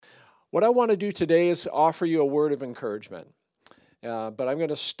What I want to do today is offer you a word of encouragement. But I'm going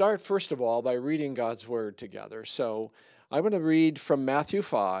to start, first of all, by reading God's word together. So I'm going to read from Matthew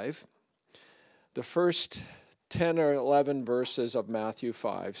 5, the first 10 or 11 verses of Matthew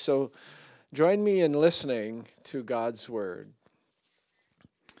 5. So join me in listening to God's word.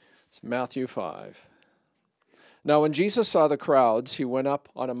 It's Matthew 5. Now, when Jesus saw the crowds, he went up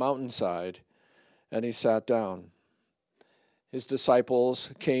on a mountainside and he sat down. His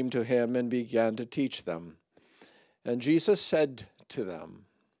disciples came to him and began to teach them. And Jesus said to them,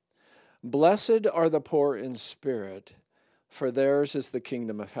 "Blessed are the poor in spirit, for theirs is the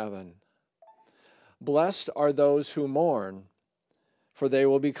kingdom of heaven. Blessed are those who mourn, for they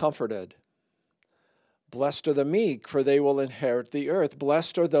will be comforted. Blessed are the meek, for they will inherit the earth.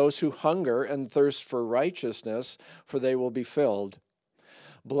 Blessed are those who hunger and thirst for righteousness, for they will be filled.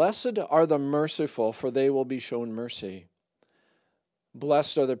 Blessed are the merciful, for they will be shown mercy.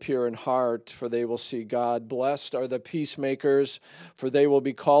 Blessed are the pure in heart, for they will see God. Blessed are the peacemakers, for they will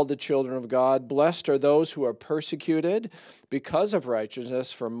be called the children of God. Blessed are those who are persecuted because of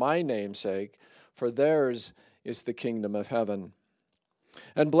righteousness for my name's sake, for theirs is the kingdom of heaven.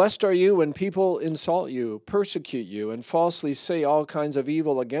 And blessed are you when people insult you, persecute you, and falsely say all kinds of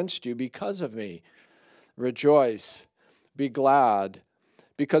evil against you because of me. Rejoice, be glad,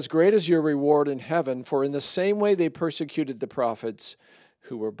 because great is your reward in heaven, for in the same way they persecuted the prophets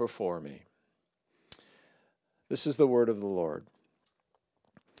who were before me." This is the word of the Lord.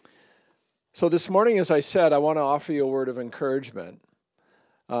 So this morning, as I said, I want to offer you a word of encouragement.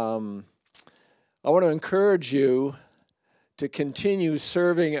 I want to encourage you to continue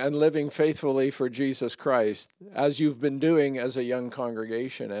serving and living faithfully for Jesus Christ, as you've been doing as a young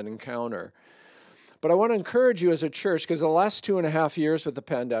congregation and Encounter. But I want to encourage you as a church, because the last 2.5 years with the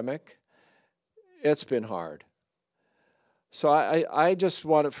pandemic, it's been hard. So I just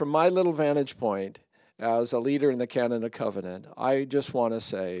want to, from my little vantage point as a leader in the Canada Covenant, I just want to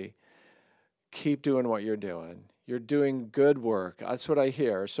say, keep doing what you're doing. You're doing good work. That's what I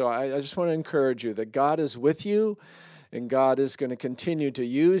hear. So I just want to encourage you that God is with you, and God is going to continue to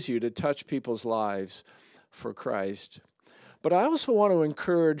use you to touch people's lives for Christ. But I also want to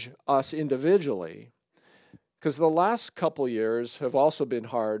encourage us individually, because the last couple years have also been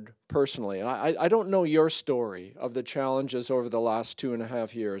hard personally. And I don't know your story of the challenges over the last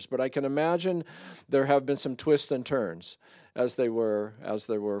 2.5 years, but I can imagine there have been some twists and turns as there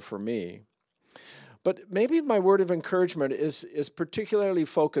were for me. But maybe my word of encouragement is particularly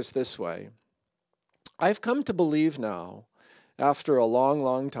focused this way. I've come to believe now, after a long,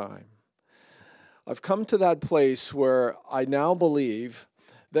 long time, I've come to that place where I now believe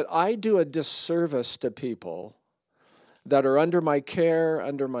that I do a disservice to people that are under my care,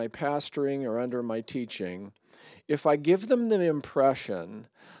 under my pastoring, or under my teaching if I give them the impression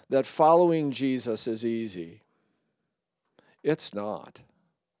that following Jesus is easy. It's not.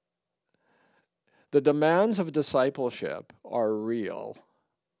 The demands of discipleship are real.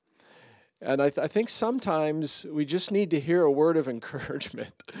 And I think sometimes we just need to hear a word of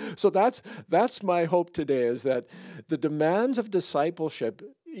encouragement. So that's my hope today, is that the demands of discipleship,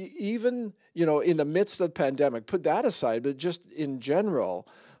 even in the midst of the pandemic, put that aside, but just in general,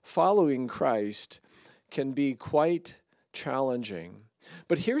 following Christ can be quite challenging.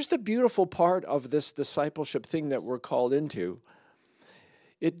 But here's the beautiful part of this discipleship thing that we're called into.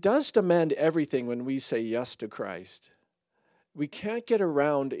 It does demand everything when we say yes to Christ. We can't get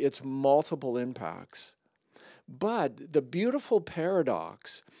around its multiple impacts. But the beautiful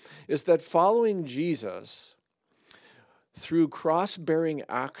paradox is that following Jesus through cross-bearing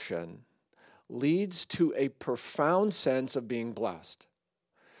action leads to a profound sense of being blessed.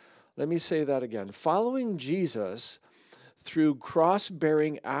 Let me say that again. Following Jesus through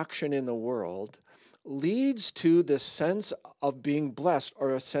cross-bearing action in the world leads to this sense of being blessed,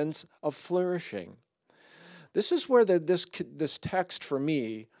 or a sense of flourishing. This is where this text for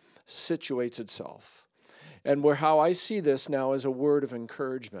me situates itself, and where how I see this now as a word of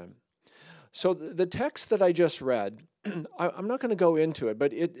encouragement. So the text that I just read, I'm not going to go into it,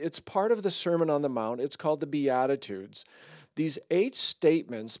 but it's part of the Sermon on the Mount. It's called the Beatitudes. These 8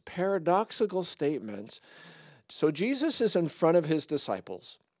 statements, paradoxical statements. So Jesus is in front of his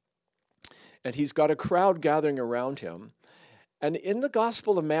disciples, and he's got a crowd gathering around him. And in the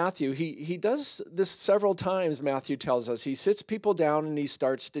Gospel of Matthew, he does this several times, Matthew tells us. He sits people down and he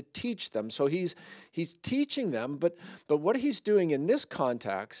starts to teach them. So he's teaching them, but what he's doing in this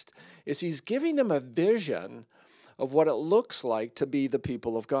context is he's giving them a vision of what it looks like to be the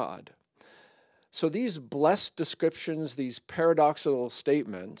people of God. So these blessed descriptions, these paradoxical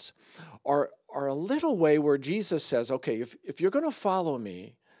statements, are a little way where Jesus says, okay, if you're going to follow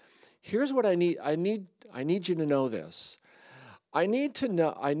me, Here's what I need. I need you to know this. I need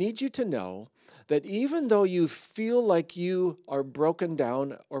you to know that even though you feel like you are broken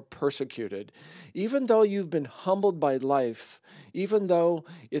down or persecuted, even though you've been humbled by life, even though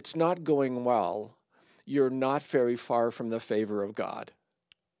it's not going well, you're not very far from the favor of God.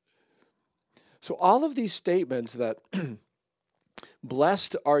 So all of these statements that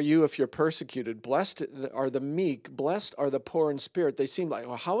blessed are you if you're persecuted, blessed are the meek, blessed are the poor in spirit, they seem like,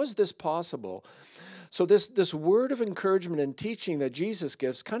 well, how is this possible? So this word of encouragement and teaching that Jesus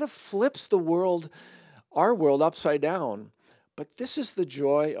gives kind of flips the world, our world, upside down. But this is the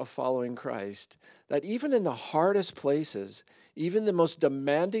joy of following Christ, that even in the hardest places, even the most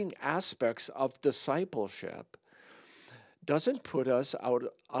demanding aspects of discipleship, doesn't put us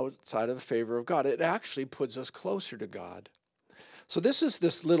outside of the favor of God. It actually puts us closer to God. So this is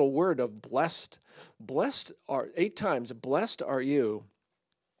this little word of blessed. Blessed are 8 times, blessed are you.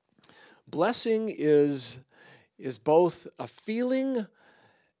 Blessing is both a feeling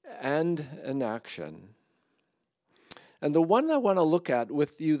and an action. And the one I want to look at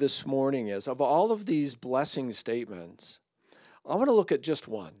with you this morning is, of all of these blessing statements, I want to look at just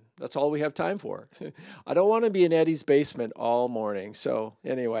one. That's all we have time for. I don't want to be in Eddie's basement all morning. So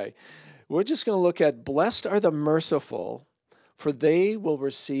anyway, we're just going to look at blessed are the merciful, for they will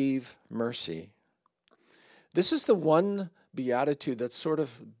receive mercy. This is the one beatitude that's sort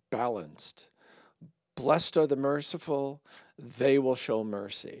of balanced. Blessed are the merciful, they will show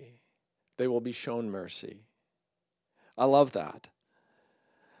mercy. They will be shown mercy. I love that.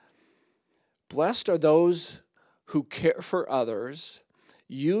 Blessed are those who care for others.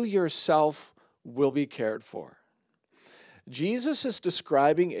 You yourself will be cared for. Jesus is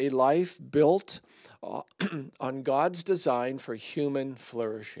describing a life built on God's design for human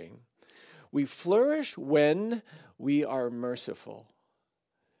flourishing. We flourish when we are merciful.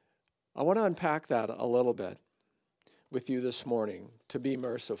 I want to unpack that a little bit with you this morning, to be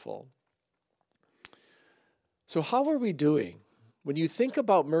merciful. So how are we doing? When you think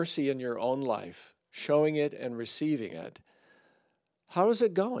about mercy in your own life, showing it and receiving it, how is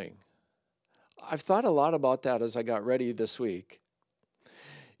it going? I've thought a lot about that as I got ready this week.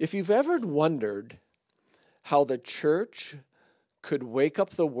 If you've ever wondered how the church could wake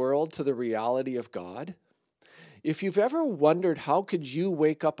up the world to the reality of God, if you've ever wondered how could you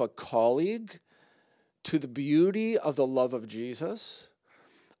wake up a colleague to the beauty of the love of Jesus,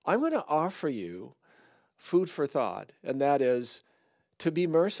 I'm going to offer you food for thought, and that is to be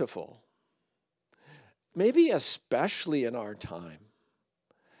merciful. Maybe especially in our time,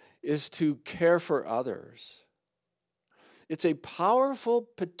 is to care for others. It's a powerful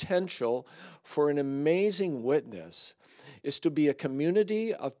potential for an amazing witness, is to be a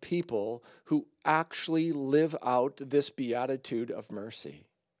community of people who actually live out this beatitude of mercy.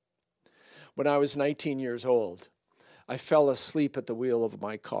 When I was 19 years old, I fell asleep at the wheel of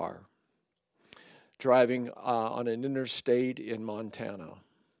my car, driving on an interstate in Montana.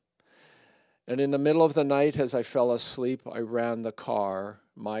 And in the middle of the night, as I fell asleep, I ran the car,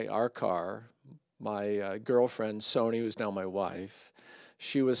 our car, my girlfriend, Sony, who's now my wife.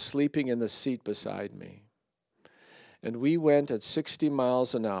 She was sleeping in the seat beside me. And we went at 60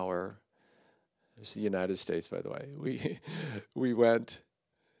 miles an hour. It's the United States, by the way. We went,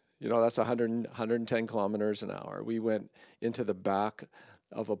 that's 110 kilometers an hour. We went into the back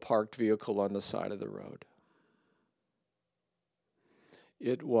of a parked vehicle on the side of the road.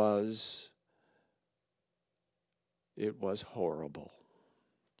 It was horrible.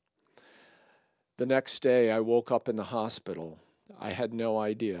 The next day, I woke up in the hospital. I had no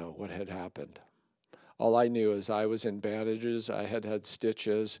idea what had happened. All I knew is I was in bandages, I had had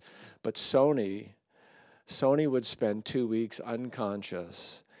stitches, but Sony would spend 2 weeks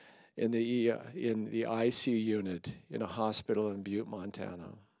unconscious in the ICU unit in a hospital in Butte,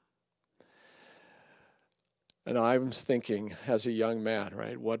 Montana. And I was thinking, as a young man,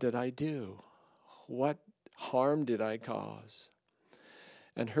 right, what did I do? What harm did I cause?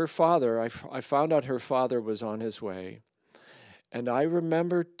 And her father, I found out her father was on his way. And I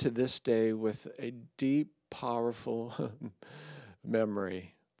remember to this day with a deep, powerful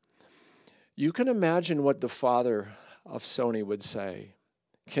memory. You can imagine what the father of Sony would say.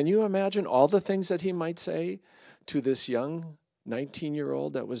 Can you imagine all the things that he might say to this young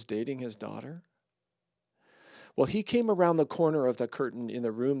 19-year-old that was dating his daughter? Well, he came around the corner of the curtain in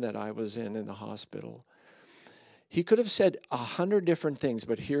the room that I was in the hospital. He could have said 100 different things,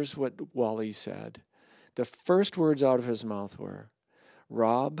 but here's what Wally said. The first words out of his mouth were,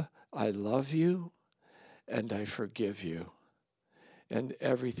 "Rob, I love you and I forgive you, and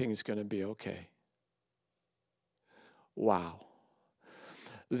everything's going to be okay." Wow.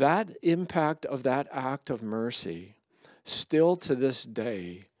 that impact of that act of mercy still to this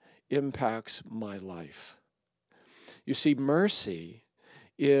day impacts my life. You see, mercy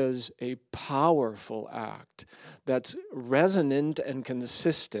is a powerful act that's resonant and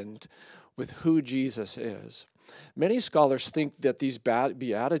consistent with who Jesus is. Many scholars think that these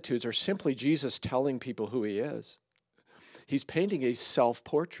Beatitudes are simply Jesus telling people who he is. He's painting a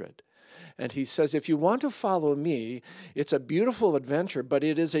self-portrait. And he says, if you want to follow me, it's a beautiful adventure, but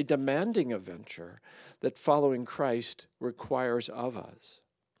it is a demanding adventure that following Christ requires of us.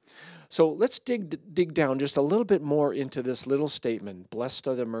 So let's dig down just a little bit more into this little statement, blessed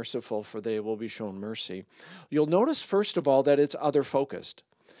are the merciful, for they will be shown mercy. You'll notice, first of all, that it's other-focused.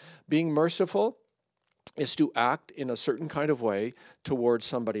 Being merciful is to act in a certain kind of way towards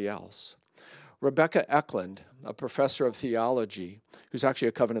somebody else. Rebecca Eklund, a professor of theology, who's actually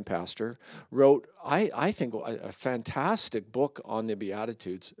a covenant pastor, wrote, I think, a fantastic book on the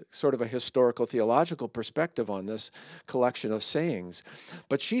Beatitudes, sort of a historical theological perspective on this collection of sayings.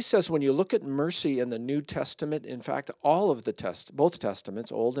 But she says when you look at mercy in the New Testament, in fact, all of both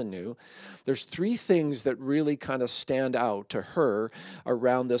Testaments, Old and New, there's three things that really kind of stand out to her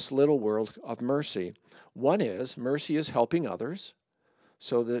around this little world of mercy. One is mercy is helping others.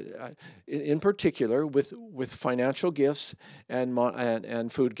 So that, in particular, with financial gifts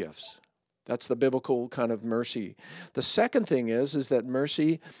and food gifts. That's the biblical kind of mercy. The second thing is that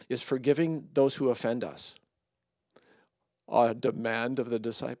mercy is forgiving those who offend us. A demand of the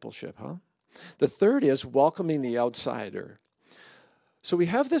discipleship, huh? The third is welcoming the outsider. So we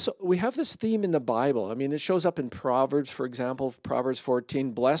have this theme in the Bible. I mean, it shows up in Proverbs, for example, Proverbs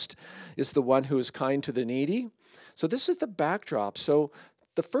 14, blessed is the one who is kind to the needy. So this is the backdrop. So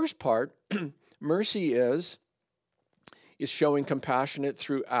the first part, mercy is showing compassionate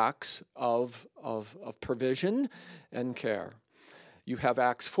through acts of provision and care. You have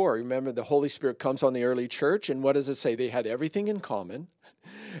Acts 4. Remember, the Holy Spirit comes on the early church, and what does it say? They had everything in common,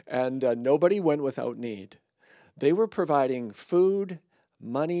 and nobody went without need. They were providing food,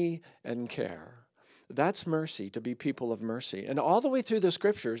 money, and care. That's mercy, to be people of mercy. And all the way through the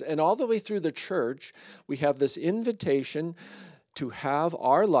scriptures and all the way through the church, we have this invitation to have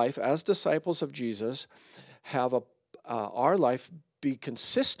our life as disciples of Jesus, have our life be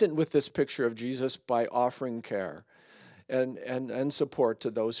consistent with this picture of Jesus by offering care and support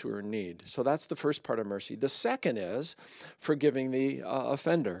to those who are in need. So that's the first part of mercy. The second is forgiving the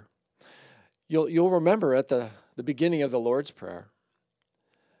offender. You'll remember at the beginning of the Lord's Prayer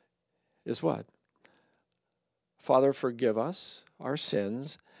is what? Father, forgive us our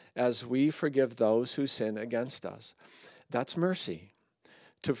sins as we forgive those who sin against us. That's mercy.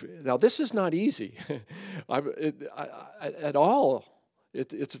 Now, this is not easy at all.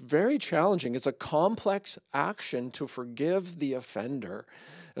 It's very challenging. It's a complex action to forgive the offender,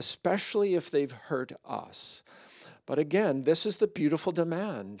 especially if they've hurt us. But again, this is the beautiful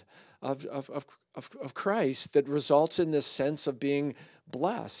demand of Christ that results in this sense of being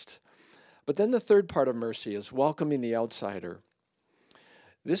blessed. But then the third part of mercy is welcoming the outsider.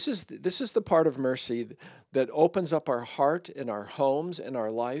 This is the part of mercy that opens up our heart and our homes and our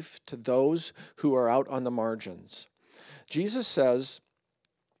life to those who are out on the margins. Jesus says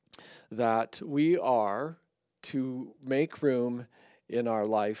that we are to make room in our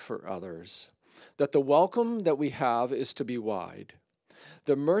life for others, that the welcome that we have is to be wide.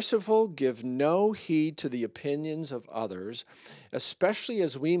 The merciful give no heed to the opinions of others, especially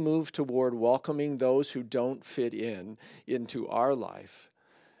as we move toward welcoming those who don't fit into our life.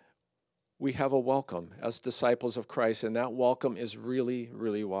 We have a welcome as disciples of Christ, and that welcome is really,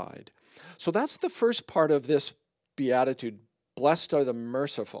 really wide. So that's the first part of this beatitude. Blessed are the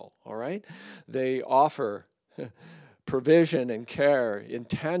merciful, all right? They offer provision and care in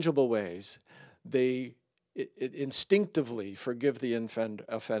tangible ways. They instinctively forgive the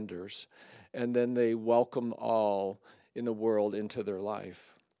offenders, and then they welcome all in the world into their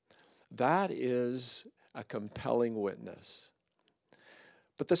life. That is a compelling witness.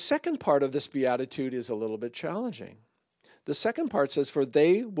 But the second part of this beatitude is a little bit challenging. The second part says, for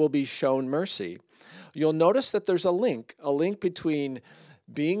they will be shown mercy. You'll notice that there's a link between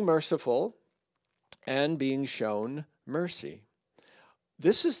being merciful and being shown mercy.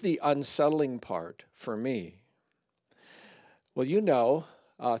 This is the unsettling part for me. Well,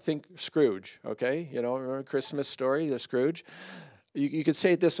 think Scrooge, okay? Remember Christmas story, the Scrooge? You could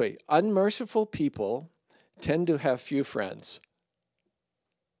say it this way. Unmerciful people tend to have few friends.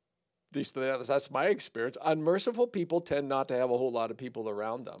 That's my experience. Unmerciful people tend not to have a whole lot of people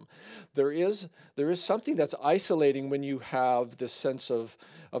around them. There is something that's isolating when you have this sense of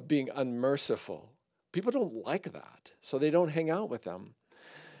being unmerciful. People don't like that, so they don't hang out with them.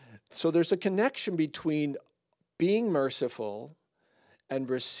 So there's a connection between being merciful and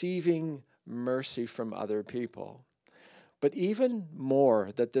receiving mercy from other people. But even more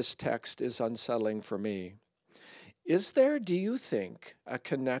that this text is unsettling for me. Is there, do you think, a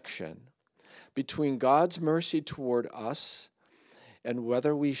connection between God's mercy toward us and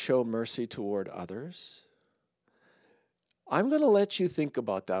whether we show mercy toward others? I'm going to let you think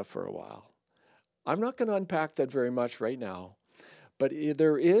about that for a while. I'm not going to unpack that very much right now, but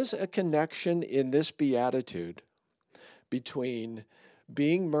there is a connection in this beatitude between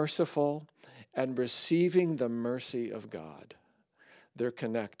being merciful and receiving the mercy of God. They're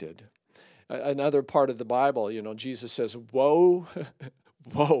connected. Another part of the Bible, Jesus says, woe,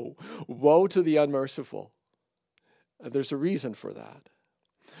 woe to the unmerciful. There's a reason for that.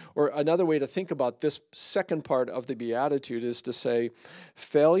 Or another way to think about this second part of the beatitude is to say,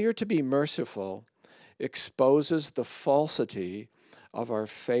 failure to be merciful exposes the falsity of our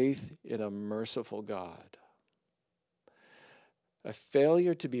faith in a merciful God. A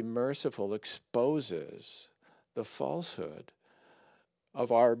failure to be merciful exposes the falsehood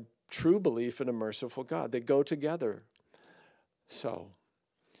of our true belief in a merciful God. They go together. So,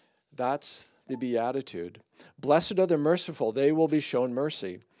 that's the beatitude. Blessed are the merciful; they will be shown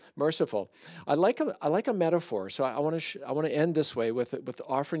mercy. Merciful. I like a metaphor. So I want to end this way with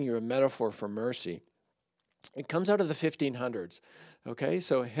offering you a metaphor for mercy. It comes out of the 1500s. Okay,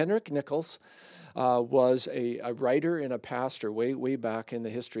 so Henrik Nichols was a writer and a pastor way back in the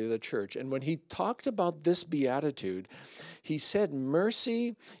history of the church. And when he talked about this beatitude, he said,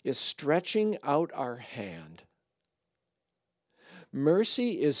 mercy is stretching out our hand.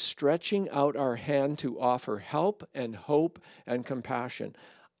 Mercy is stretching out our hand to offer help and hope and compassion.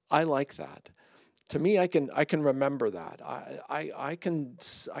 I like that. To me, I can remember that. I can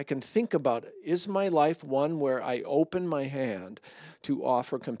think about, is my life one where I open my hand to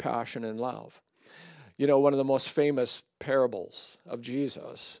offer compassion and love? One of the most famous parables of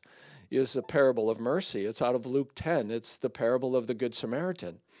Jesus is the parable of mercy. It's out of Luke 10. It's the parable of the Good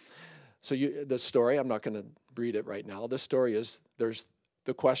Samaritan. So the story, I'm not going to read it right now. The story is,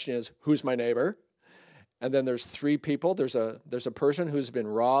 the question is, who's my neighbor? And then there's three people. There's a person who's been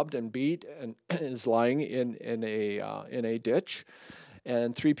robbed and beat and is lying in a ditch.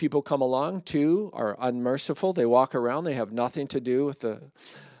 And three people come along. Two are unmerciful. They walk around. They have nothing to do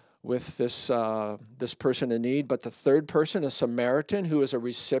with this person in need. But the third person, a Samaritan, who is a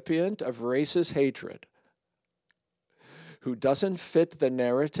recipient of racist hatred, who doesn't fit the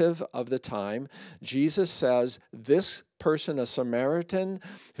narrative of the time. Jesus says this person, a Samaritan,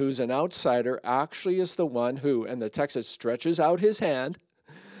 who's an outsider, actually is the one who, and the text says, stretches out his hand,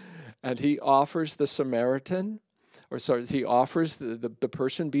 and he offers the Samaritan, he offers the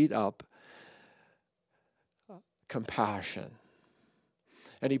person beat up compassion.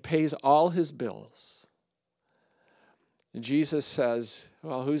 And he pays all his bills. And Jesus says,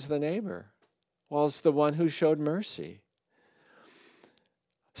 well, who's the neighbor? Well, it's the one who showed mercy.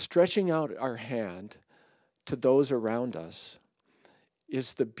 Stretching out our hand to those around us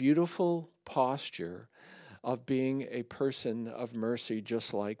is the beautiful posture of being a person of mercy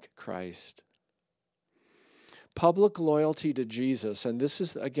just like Christ. Public loyalty to Jesus, and this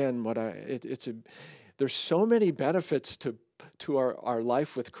is, again, there's so many benefits to our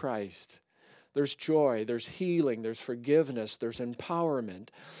life with Christ. There's joy, there's healing, there's forgiveness, there's empowerment.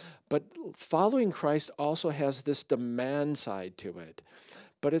 But following Christ also has this demand side to it.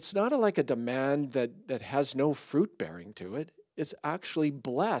 But it's not like a demand that has no fruit bearing to it. It's actually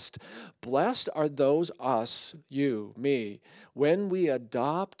blessed. Blessed are those, us, you, me, when we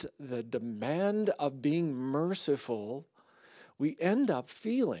adopt the demand of being merciful, we end up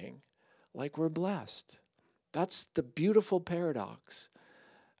feeling like we're blessed. That's the beautiful paradox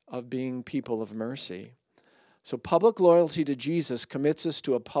of being people of mercy. So public loyalty to Jesus commits us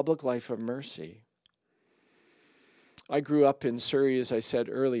to a public life of mercy. I grew up in Surrey, as I said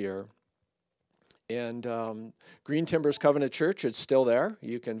earlier, and Green Timbers Covenant Church, it's still there.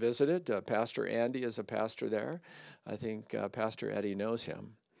 You can visit it. Pastor Andy is a pastor there. I think Pastor Eddie knows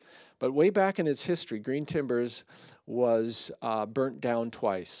him. But way back in its history, Green Timbers was burnt down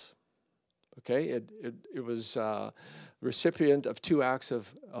twice. Okay, it was recipient of 2 acts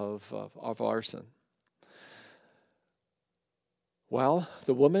of arson. Well,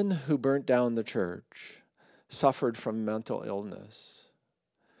 the woman who burnt down the church suffered from mental illness.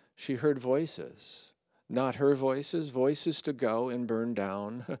 She heard voices, not her voices, voices to go and burn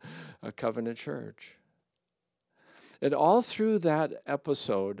down a covenant church. And all through that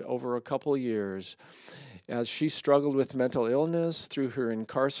episode, over a couple years, as she struggled with mental illness through her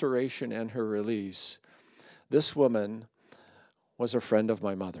incarceration and her release, this woman was a friend of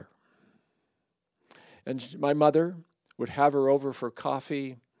my mother. And my mother would have her over for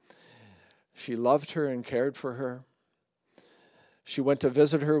coffee. She loved her and cared for her. She went to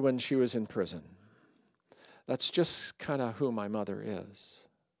visit her when she was in prison. That's just kind of who my mother is.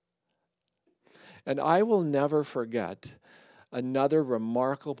 And I will never forget another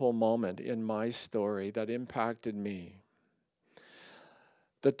remarkable moment in my story that impacted me.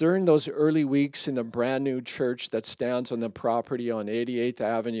 That during those early weeks in the brand new church that stands on the property on 88th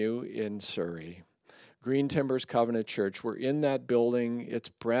Avenue in Surrey, Green Timbers Covenant Church, we're in that building. It's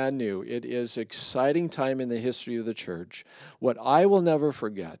brand new. It is an exciting time in the history of the church. What I will never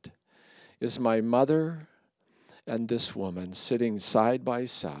forget is my mother and this woman sitting side by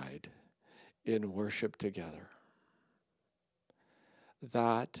side in worship together.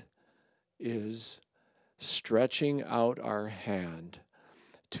 That is stretching out our hand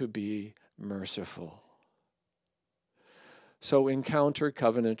to be merciful. So Encounter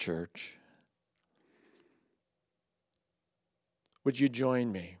Covenant Church, would you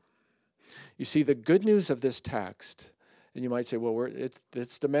join me? You see, the good news of this text, and you might say, well,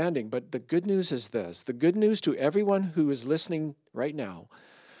 it's demanding, but the good news is this. The good news to everyone who is listening right now,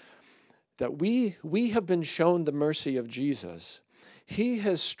 that we have been shown the mercy of Jesus. He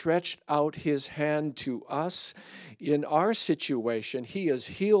has stretched out his hand to us in our situation. He has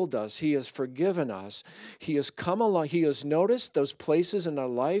healed us. He has forgiven us. He has come along. He has noticed those places in our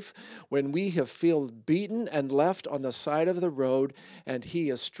life when we have felt beaten and left on the side of the road, and he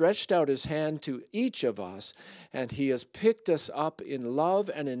has stretched out his hand to each of us, and he has picked us up in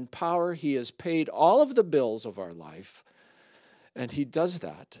love and in power. He has paid all of the bills of our life, and he does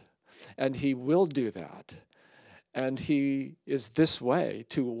that, and he will do that. And he is this way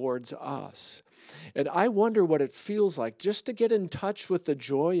towards us. And I wonder what it feels like just to get in touch with the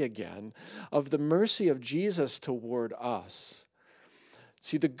joy again of the mercy of Jesus toward us.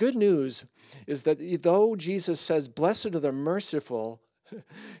 See, the good news is that though Jesus says, blessed are the merciful,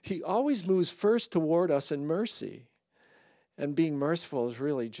 he always moves first toward us in mercy. And being merciful is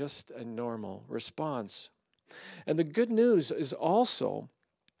really just a normal response. And the good news is also,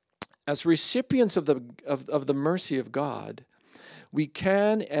 as recipients of the mercy of God, we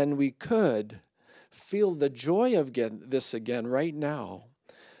can and we could feel the joy of this again right now.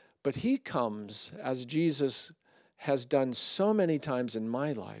 But he comes, as Jesus has done so many times in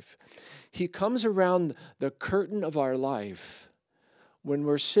my life, he comes around the curtain of our life when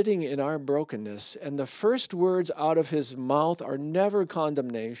we're sitting in our brokenness, and the first words out of his mouth are never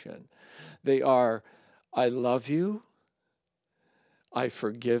condemnation. They are, I love you. I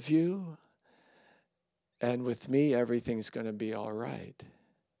forgive you, and with me, everything's going to be all right.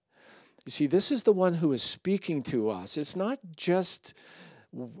 You see, this is the one who is speaking to us. It's not just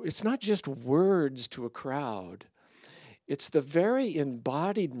words to a crowd. It's the very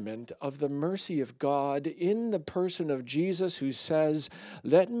embodiment of the mercy of God in the person of Jesus, who says,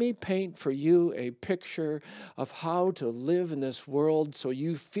 let me paint for you a picture of how to live in this world so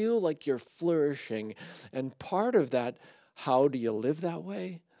you feel like you're flourishing. And part of that, how do you live that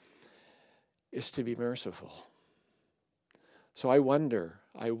way, is to be merciful. So I wonder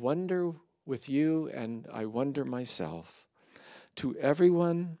with you, and I wonder myself, to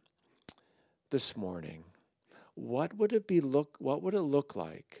everyone this morning, what would it look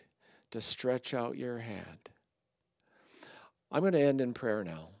like to stretch out your hand? I'm going to end in prayer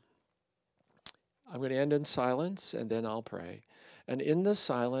now. I'm going to end in silence, and then I'll pray. And in the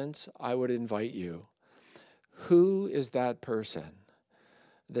silence, I would invite you, who is that person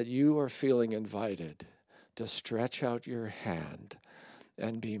that you are feeling invited to stretch out your hand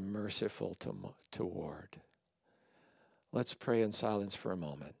and be merciful toward? Let's pray in silence for a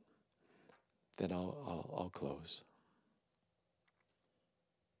moment. Then I'll close.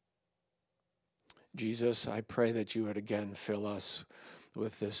 Jesus, I pray that you would again fill us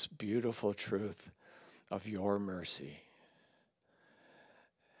with this beautiful truth of your mercy.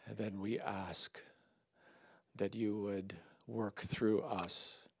 And then we ask that you would work through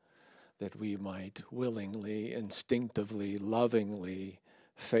us, that we might willingly, instinctively, lovingly,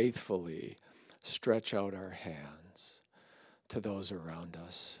 faithfully stretch out our hands to those around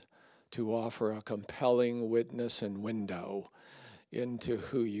us, to offer a compelling witness and window into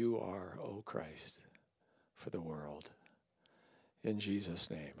who you are, O Christ, for the world. In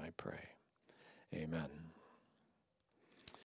Jesus' name I pray. Amen.